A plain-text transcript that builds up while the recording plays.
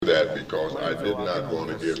I did not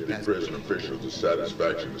want to give the prison officials the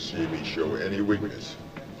satisfaction to see me show any weakness.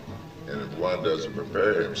 And if one doesn't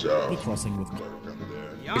prepare himself, crossing with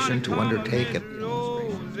to undertake it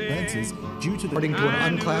advances due to according to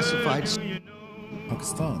an unclassified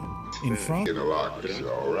Pakistan. In France, in a lock.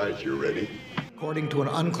 All right, you ready? according to an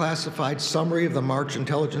unclassified summary of the March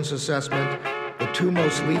intelligence assessment, the two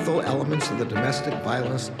most lethal elements of the domestic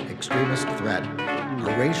violence extremist threat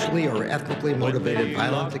are racially or ethnically motivated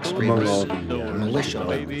violent extremists and militia.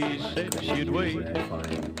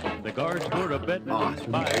 The guards were a bet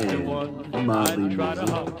Awesome 5-1. mildly I'd try to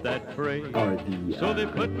music hop that fray. are the So they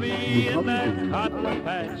put me in that Republicans cotton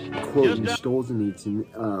patch. quoting Just Solzhenitsyn,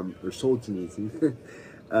 or Solzhenitsyn,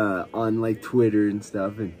 on like Twitter and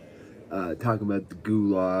stuff, and talking about the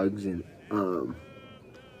gulags, and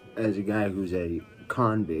as a guy who's a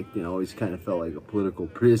convict and always kind of felt like a political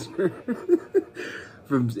prisoner,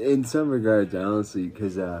 in some regards, honestly,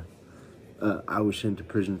 because I was sent to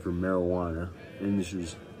prison for marijuana, and this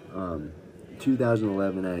was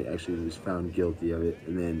 2011. I actually was found guilty of it,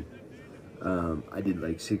 and then I did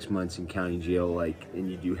like 6 months in county jail, like,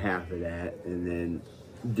 and you do half of that, and then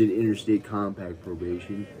did interstate compact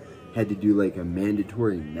probation. Had to do like a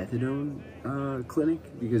mandatory methadone clinic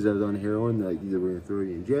because I was on heroin. Like, either we're gonna throw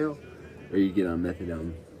you in jail or you get on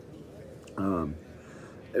methadone.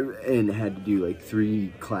 And had to do like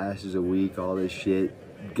 3 classes a week, all this shit.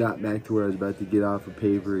 Got back to where I was about to get off of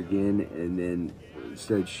paper again, and then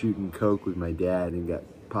started shooting coke with my dad and got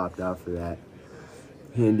popped off for that.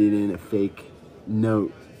 Handed in a fake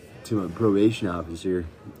note to my probation officer,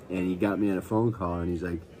 and he got me on a phone call, and he's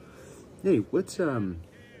like, "Hey, what's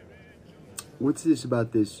this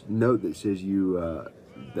about this note that says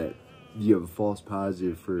that you have a false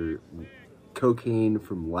positive for cocaine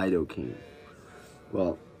from lidocaine?"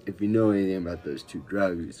 Well, if you know anything about those two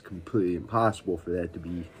drugs, it's completely impossible for that to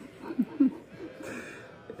be.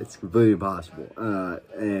 It's completely impossible.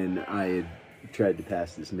 And I had tried to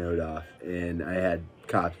pass this note off, and I had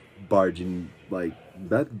cops barging, like,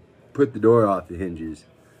 about to put the door off the hinges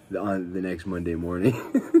on the next Monday morning.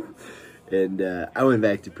 And I went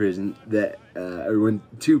back to prison. I went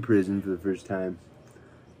to prison for the first time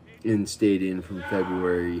and stayed in from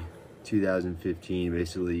February 2015,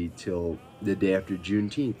 basically till the day after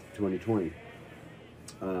Juneteenth, 2020,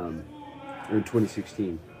 or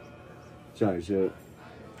 2016. Sorry, so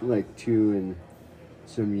like 2 and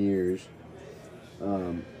some years.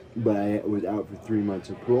 But I was out for 3 months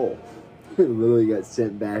of parole. Literally got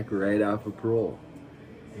sent back right off of parole.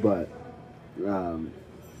 But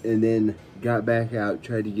and then got back out,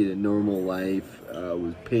 tried to get a normal life,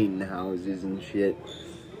 was painting houses and shit,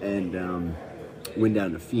 and went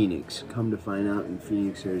down to Phoenix. Come to find out, in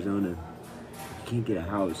Phoenix, Arizona, you can't get a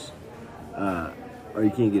house, or you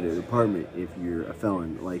can't get an apartment if you're a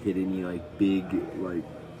felon, like at any like big, like,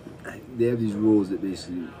 they have these rules that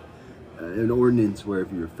basically, an ordinance where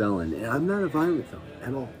if you're a felon, and I'm not a violent felon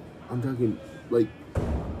at all, I'm talking like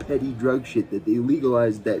petty drug shit that they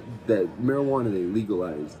legalized, that marijuana they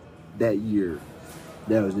legalized that year.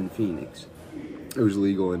 That was in Phoenix. It was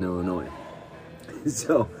legal in Illinois.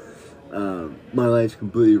 So my life's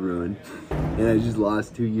completely ruined, and I just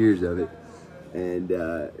lost 2 years of it, and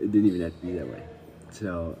it didn't even have to be that way.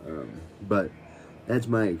 So but that's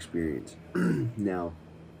my experience. Now,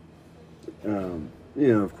 you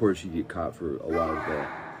know, of course you get caught for a lot of that.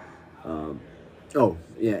 Oh,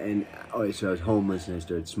 yeah, and so I was homeless, and I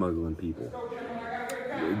started smuggling people,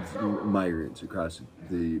 migrants, across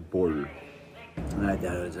the border. And I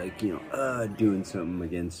thought I was like, you know, doing something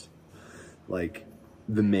against, like,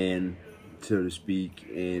 the man, so to speak,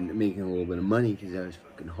 and making a little bit of money because I was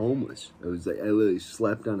fucking homeless. I was like, I literally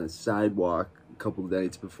slept on a sidewalk a couple of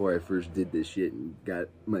nights before I first did this shit and got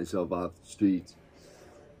myself off the streets.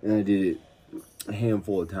 And I did it a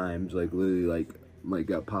handful of times, like literally, like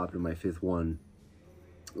got popped in my 5th one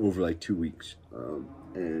over like 2 weeks.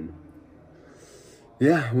 And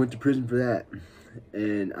yeah, I went to prison for that,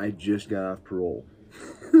 and I just got off parole.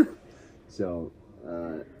 So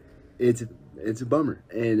it's a bummer.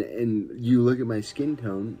 And you look at my skin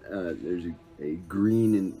tone, there's a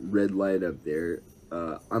green and red light up there.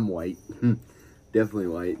 I'm white. Definitely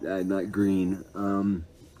white, not green.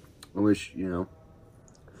 I wish, you know,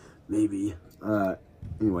 maybe,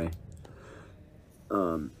 anyway,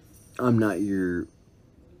 I'm not your,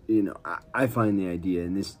 you know, I find the idea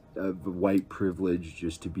in this of white privilege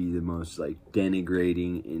just to be the most, like,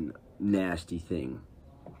 denigrating and nasty thing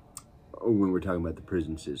when we're talking about the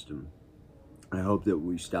prison system. I hope that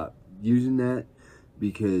we stop using that,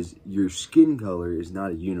 because your skin color is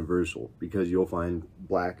not a universal, because you'll find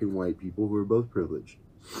black and white people who are both privileged.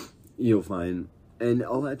 You'll find And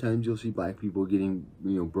a lot of times you'll see black people getting,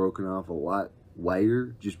 broken off a lot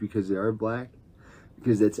lighter just because they are black,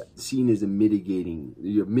 because that's seen as a mitigating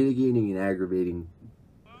and aggravating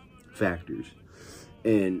factors.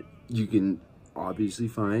 And you can obviously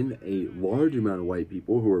find a large amount of white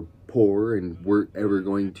people who are poor and weren't ever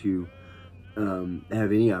going to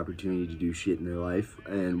have any opportunity to do shit in their life,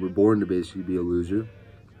 and were born to basically be a loser,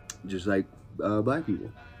 just like black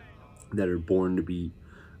people that are born to be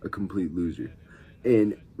a complete loser.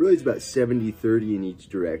 And really it's about 70-30 in each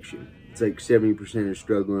direction. It's like 70% are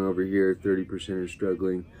struggling over here, 30% are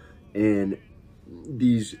struggling. And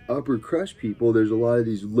these upper crust people, there's a lot of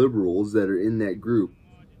these liberals that are in that group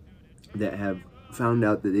that have found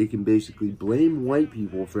out that they can basically blame white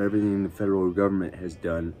people for everything the federal government has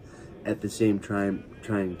done, at the same time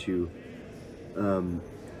trying to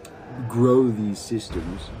grow these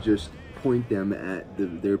systems, just point them at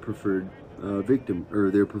their preferred victim,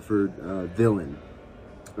 or their preferred villain.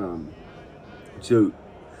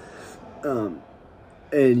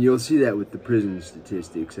 And you'll see that with the prison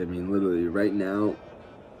statistics. I mean, literally right now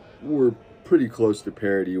we're pretty close to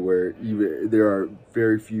parity, where there are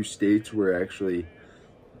very few states where actually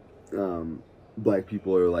black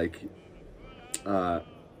people are like,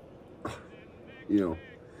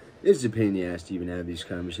 it's a pain in the ass to even have these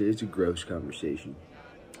conversations. It's a gross conversation.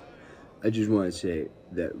 I just want to say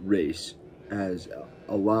that race has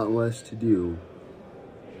a lot less to do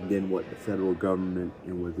than what the federal government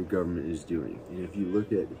and what the government is doing. And if you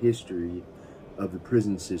look at history of the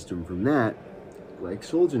prison system from that, like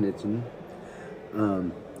Solzhenitsyn,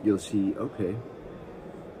 you'll see, okay,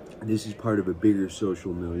 this is part of a bigger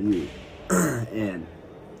social milieu. and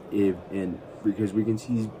because we can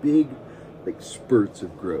see these big spurts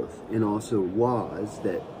of growth, and also laws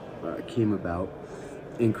that came about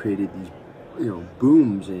and created these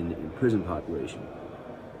booms in prison population.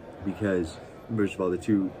 Because first of all, the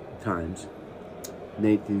two times,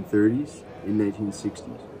 1930s and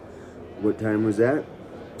 1960s. What time was that?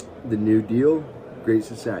 The New Deal, Great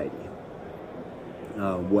Society.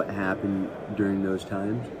 What happened during those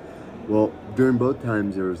times? Well, during both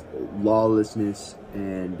times there was lawlessness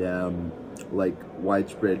and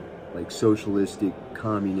widespread socialistic,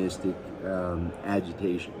 communistic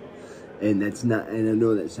agitation. And that's not, and I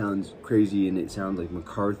know that sounds crazy and it sounds like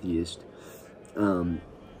McCarthyist.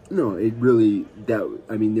 No, it really,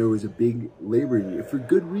 there was a big labor union for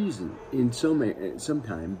good reason in some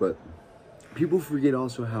time, but people forget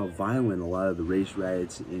also how violent a lot of the race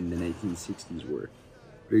riots in the 1960s were.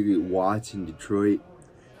 Particularly Watts in Detroit.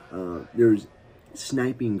 There was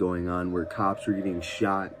sniping going on where cops were getting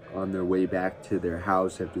shot on their way back to their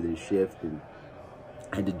house after their shift and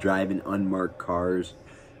had to drive in unmarked cars.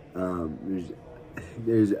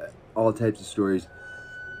 There's all types of stories.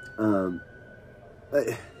 And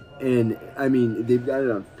I mean, they've got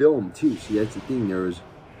it on film too. See, that's the thing.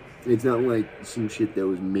 It's not like some shit that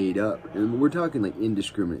was made up. And we're talking like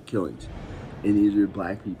indiscriminate killings. And these are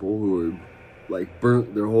black people who are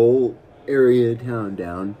burnt their whole area of town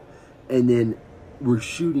down, and then were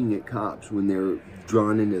shooting at cops when they were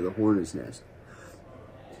drawn into the hornet's nest.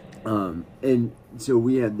 And so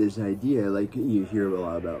we have this idea, you hear a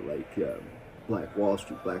lot about Black Wall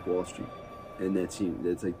Street, and that's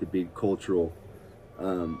like the big cultural.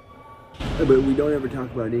 But we don't ever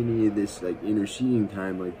talk about any of this interceding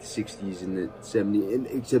time, like the 60s and the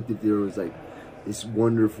 70s, except that there was this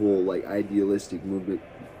wonderful idealistic movement.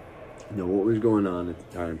 What was going on at the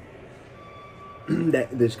time?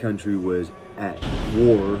 That this country was at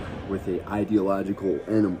war with an ideological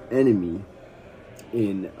enemy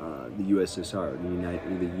in the USSR,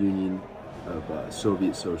 the Union of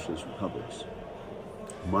Soviet Socialist Republics.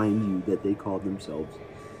 Mind you, that they called themselves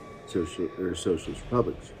socialist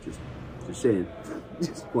republics. Just saying,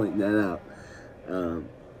 just pointing that out.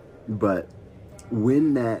 But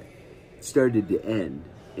when that started to end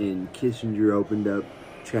and Kissinger opened up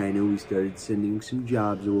China, we started sending some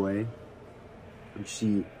jobs away. You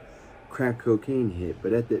see crack cocaine hit,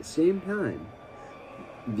 but at that same time,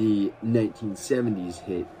 the 1970s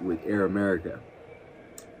hit with Air America.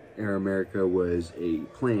 Air America was a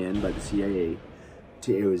plan by the CIA.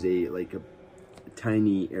 It was a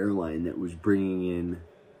tiny airline that was bringing in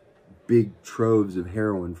big troves of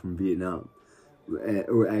heroin from Vietnam,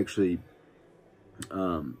 or actually,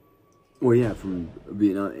 from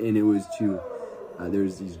Vietnam, and it was to. There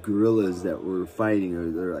was these guerrillas that were fighting,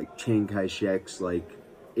 or they're like Chiang Kai-shek's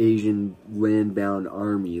Asian land-bound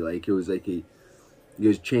army. Because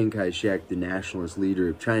Chiang Kai-shek, the nationalist leader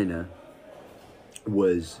of China,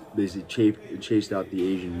 was basically chased out the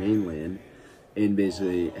Asian mainland, and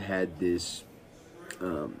basically had this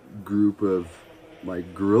group of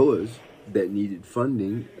guerrillas that needed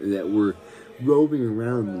funding that were roving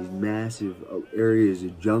around these massive areas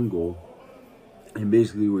of jungle, and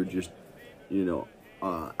basically were just,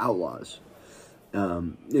 outlaws.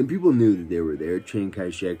 And people knew that they were there. Chiang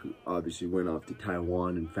Kai-shek obviously went off to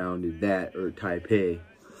Taiwan and founded that, or Taipei.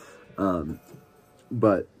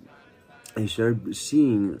 But they started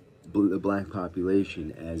seeing the black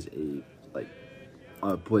population as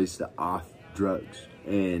a place to off drugs.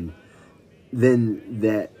 And then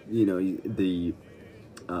that, the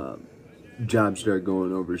jobs start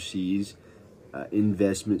going overseas.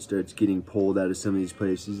 Investment starts getting pulled out of some of these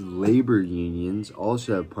places. Labor unions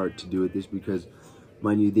also have part to do with this because,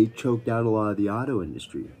 mind you, they choked out a lot of the auto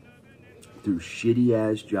industry through shitty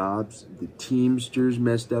ass jobs. The Teamsters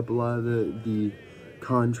messed up a lot of the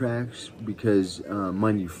contracts because,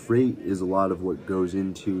 mind you, freight is a lot of what goes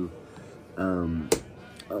into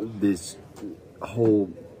this whole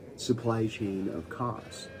supply chain of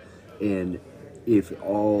costs. And if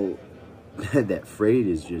all that freight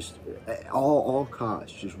is just all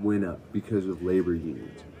costs just went up because of labor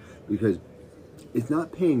unions, because it's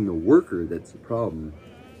not paying the worker that's the problem,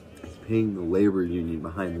 it's paying the labor union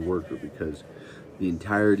behind the worker, because the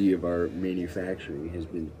entirety of our manufacturing has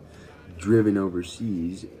been driven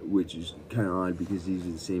overseas, which is kind of odd because these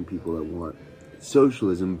are the same people that want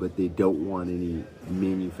socialism, but they don't want any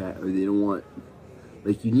they don't want,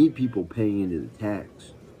 you need people paying into the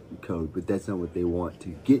tax code, but that's not what they want to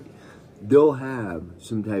get. They'll have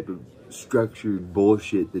some type of structured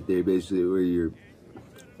bullshit that they basically, where you're,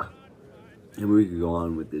 and we could go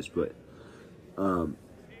on with this, but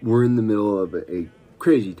we're in the middle of a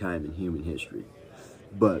crazy time in human history.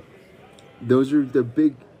 But those are the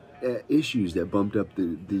big issues that bumped up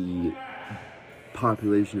the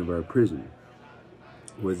population of our prison.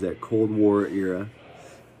 Was that Cold War era,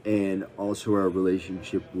 and also our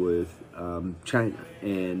relationship with China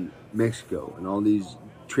and Mexico and all these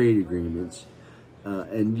trade agreements,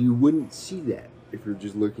 and you wouldn't see that if you're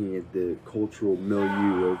just looking at the cultural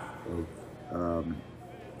milieu of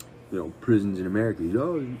prisons in America.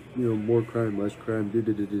 More crime, less crime,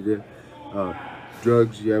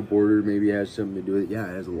 drugs, yeah, border maybe has something to do with it. Yeah,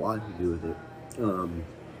 it has a lot to do with it.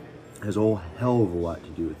 Has a whole hell of a lot to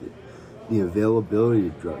do with it. The availability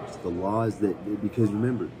of drugs, the laws that, because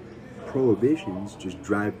remember, prohibitions just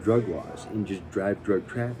drive drug laws and just drive drug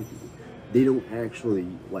trafficking. They don't actually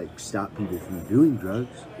stop people from doing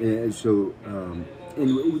drugs, and so and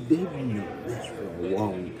they've known this for a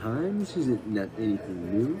long time. This isn't not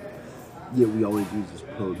anything new. Yet we always use this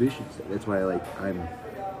prohibition stuff. That's why I'm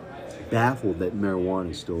baffled that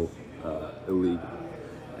marijuana is still illegal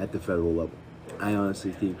at the federal level. I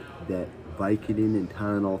honestly think that Vicodin and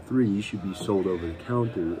Tylenol 3 should be sold over the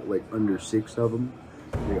counter, under 6 of them,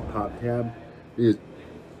 a pop tab. Because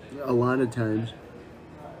a lot of times,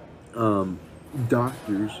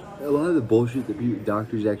 doctors, a lot of the bullshit that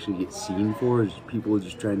doctors actually get seen for is people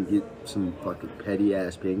just trying to get some fucking petty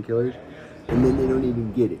ass painkillers, and then they don't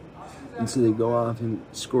even get it, and so they go off and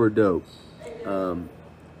score dope.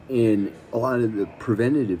 And a lot of the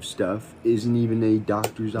preventative stuff isn't even a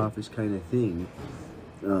doctor's office kind of thing.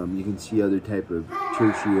 You can see other type of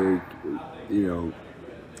tertiary,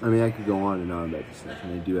 I could go on and on about this stuff,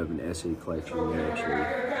 and I do have an essay collection that actually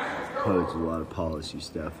poses a lot of policy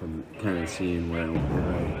stuff. I'm kind of seeing where I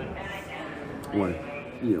want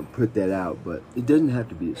to, put that out, but it doesn't have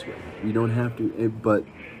to be this way. We don't have to, but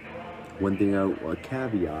one thing, a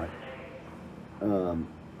caveat,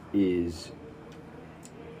 is,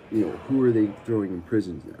 who are they throwing in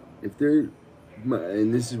prisons now? If they're,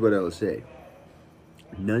 and this is what I will say,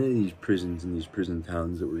 none of these prisons in these prison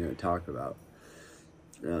towns that we're going to talk about,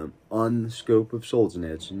 on the scope of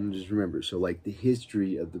Solzhenitsyn, just remember, the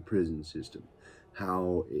history of the prison system,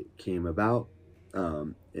 how it came about,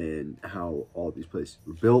 and how all these places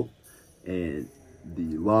were built, and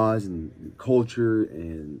the laws and the culture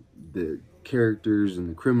and the characters and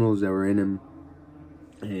the criminals that were in them,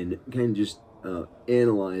 and kind of just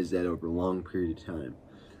analyze that over a long period of time.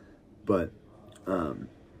 But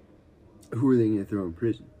who are they going to throw in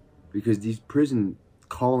prison? Because these prison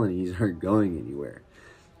colonies aren't going anywhere.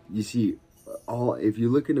 You see, if you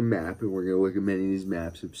look at a map, and we're going to look at many of these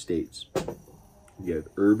maps of states, you have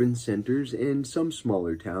urban centers and some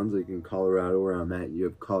smaller towns, like in Colorado, where I'm at. You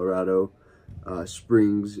have Colorado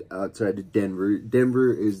Springs outside of Denver.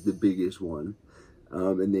 Denver is the biggest one,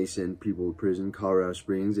 and they send people to prison. Colorado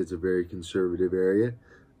Springs, it's a very conservative area.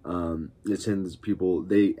 It sends people,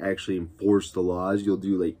 they actually enforce the laws. You'll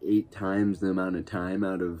do 8 times the amount of time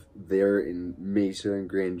out of there in Mesa and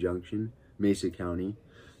Grand Junction, Mesa County.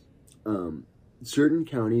 Certain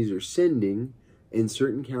counties are sending and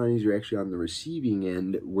certain counties are actually on the receiving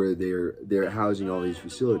end where they're housing all these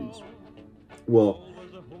facilities. Well,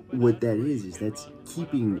 what that is that's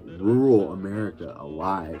keeping rural America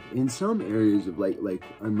alive. In some areas of like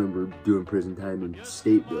I remember doing prison time in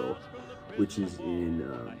Stateville, which is in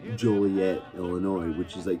Joliet, Illinois,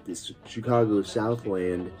 which is like this Chicago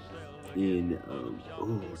Southland in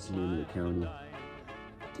what's the name of the county?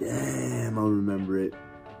 Damn, I'll remember it.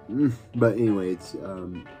 But anyway, it's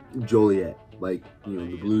Joliet, like, you know,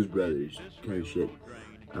 the Blues Brothers kind of shit.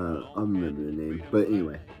 I'll remember the name. But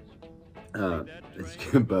anyway, it's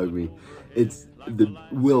gonna bug me. It's the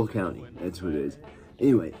Will County. That's what it is.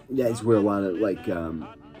 Anyway, that's where a lot of like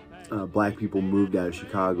black people moved out of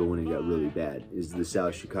Chicago when it got really bad. Is the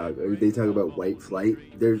South Chicago? They talk about white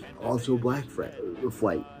flight. There's also black flight.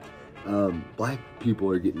 Black people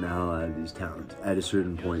are getting the hell out of these towns at a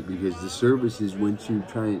certain point because the services, if you're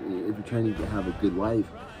trying to have a good life,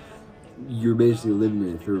 you're basically living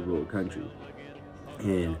in a third world country,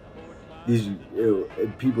 and these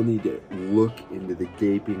people need to look into the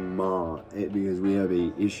gaping maw because we have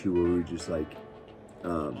a issue where we just like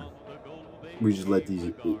we just let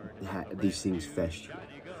these things fester,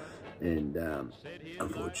 and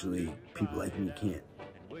unfortunately, people like me can't.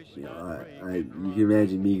 You know, you can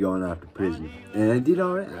imagine me going off to prison, and I did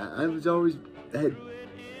all right. I was always had,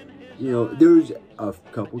 you know, there was a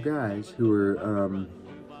couple guys who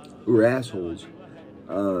were assholes,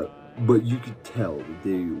 but you could tell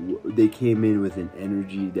that they came in with an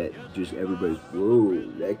energy that just everybody's whoa,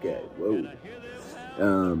 that guy, whoa,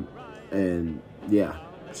 and yeah,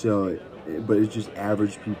 so but it's just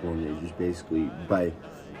average people, and they're just basically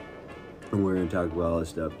and we're gonna talk about all this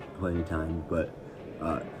stuff plenty of time, but.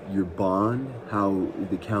 Your bond, how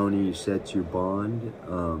the county sets your bond,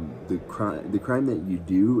 the crime that you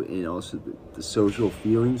do, and also the social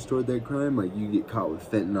feelings toward that crime. Like you get caught with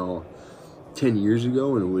fentanyl 10 years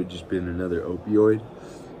ago, and it would have just been another opioid.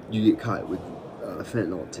 You get caught with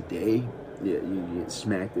fentanyl today, yeah, you get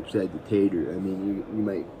smacked upside the tater. I mean, you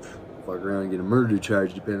might fuck around and get a murder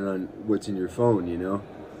charge depending on what's in your phone. You know,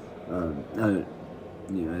 I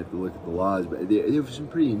have to look at the laws, but there were some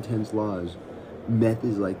pretty intense laws. Meth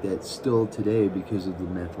is like that still today because of the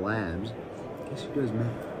meth labs. Guess who does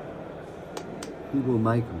meth? People in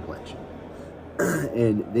my complexion.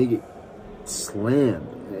 And they get slammed.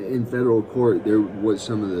 In federal court, there was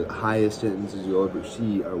some of the highest sentences you'll ever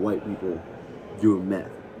see are white people doing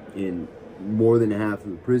meth. And more than half of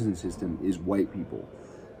the prison system is white people.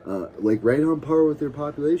 Like right on par with their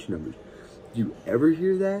population numbers. Do you ever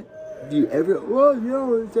hear that? Do you ever, well, you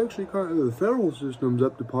know, it's actually kind of the federal system's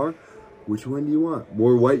up to par. Which one do you want?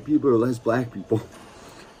 More white people or less black people?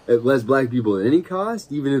 Less black people at any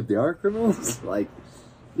cost, even if they are criminals? Like,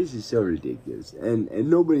 this is so ridiculous. And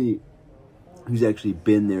nobody who's actually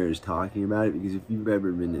been there is talking about it, because if you've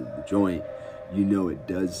ever been to the joint, you know it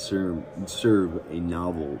does serve a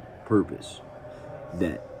novel purpose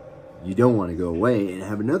that you don't want to go away and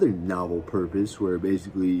have another novel purpose where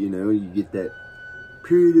basically, you know, you get that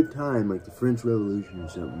period of time like the French Revolution or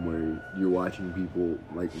something where you're watching people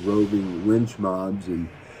like roving lynch mobs and,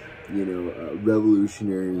 you know,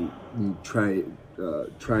 revolutionary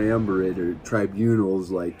triumvirate or tribunals,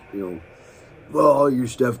 like, you know, well, all your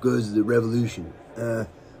stuff goes to the revolution. We're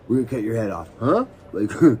gonna cut your head off, huh?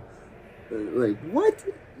 Like, like what?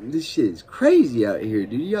 This shit is crazy out here,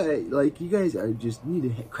 dude. You guys are just need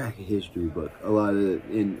to crack a history book. A lot of it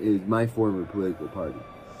in my former political party.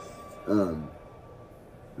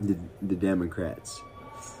 The Democrats.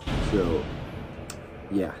 So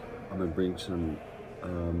yeah, I'm gonna bring some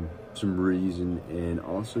reason, and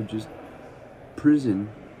also just prison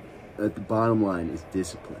at the bottom line is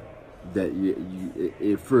discipline. That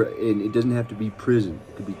and it doesn't have to be prison.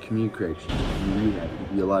 It could be community correction, it could be rehab, it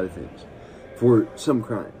could be a lot of things for some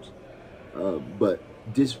crimes. But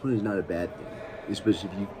discipline is not a bad thing, especially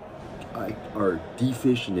if you are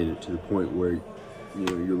deficient in it to the point where, you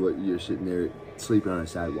know, you're sitting there sleeping on a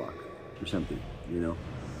sidewalk or something, you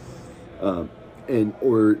know,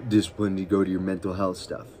 or discipline to go to your mental health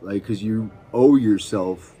stuff, like, because you owe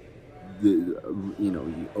yourself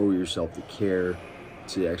you owe yourself the care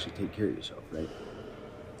to actually take care of yourself, right?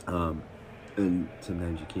 And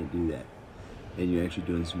sometimes you can't do that, and you're actually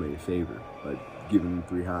doing somebody a favor by giving them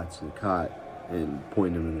 3 hots in a cot and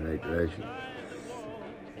pointing them in the right direction.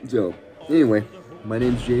 So anyway, my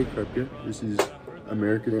name's Jay Krupka. This is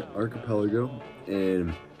American Archipelago,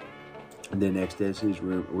 and the next essay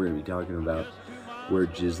we're going to be talking about where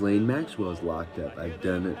Ghislaine Maxwell is locked up. I've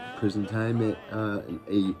done prison time at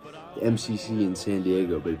a MCC in San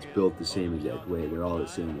Diego, but it's built the same exact way. They're all the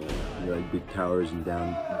same way. They're like big towers and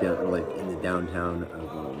down like in the downtown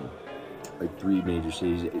like 3 major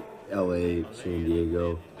cities: L.A., San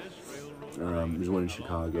Diego. There's one in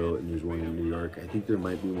Chicago, and there's one in New York. I think there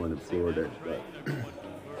might be one in Florida, but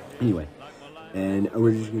anyway. And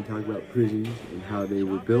we're just going to talk about prisons and how they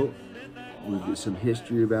were built. We'll get some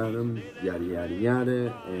history about them, yada yada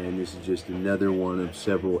yada. And this is just another one of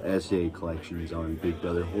several essay collections on Big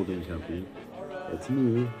Brother Holding Company. That's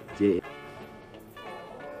me, Jay.